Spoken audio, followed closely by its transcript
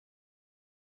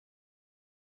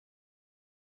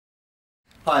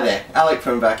Hi there, Alec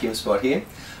from VacuumSpot here.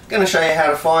 I'm going to show you how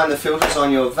to find the filters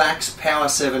on your Vax Power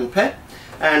 7 Pet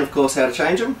and of course how to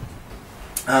change them.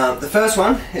 The first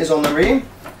one is on the rear.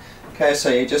 Okay, so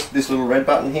you just, this little red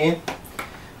button here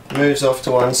moves off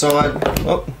to one side,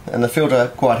 and the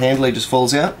filter quite handily just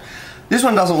falls out. This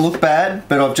one doesn't look bad,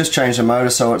 but I've just changed the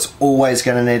motor, so it's always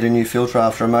going to need a new filter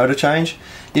after a motor change.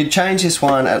 You'd change this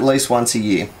one at least once a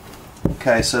year.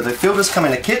 Okay, so the filters come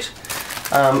in a kit,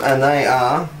 and they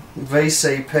are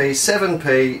VCP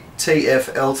 7P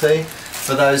TFLT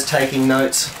for those taking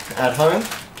notes at home.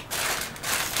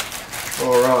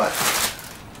 Alright,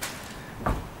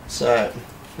 so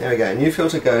there we go, new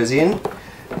filter goes in.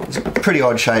 It's a pretty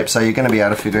odd shape, so you're going to be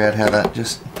able to figure out how that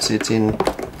just sits in,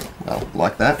 well,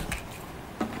 like that.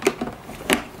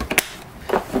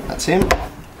 That's him.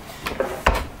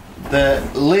 The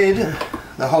lid,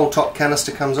 the whole top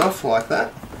canister comes off like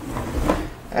that,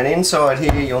 and inside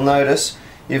here you'll notice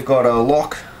you've got a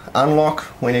lock, unlock.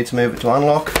 We need to move it to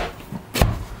unlock,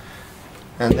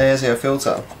 and there's our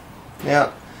filter.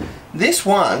 Now this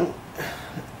one,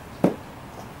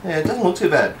 yeah, it doesn't look too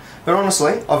bad, but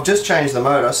honestly I've just changed the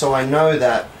motor, so I know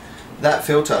that that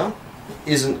filter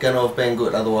isn't going to have been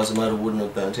good, otherwise the motor wouldn't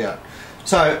have burnt out.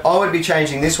 So I would be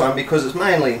changing this one because it's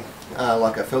mainly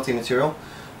like a felty material,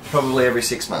 probably every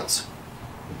 6 months.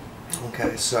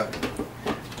 Okay, so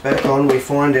back on, we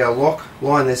find our lock,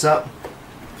 line this up,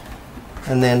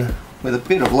 and then with a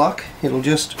bit of luck it'll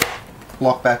just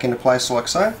lock back into place like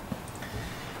so.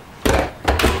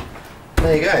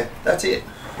 There you go, that's it.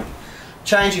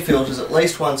 Change your filters at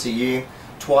least once a year,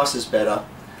 twice is better.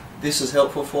 This is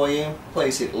helpful for you.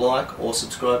 Please hit like or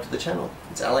subscribe to the channel.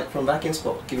 It's Alec from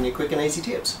VacuumSpot, giving you quick and easy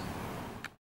tips.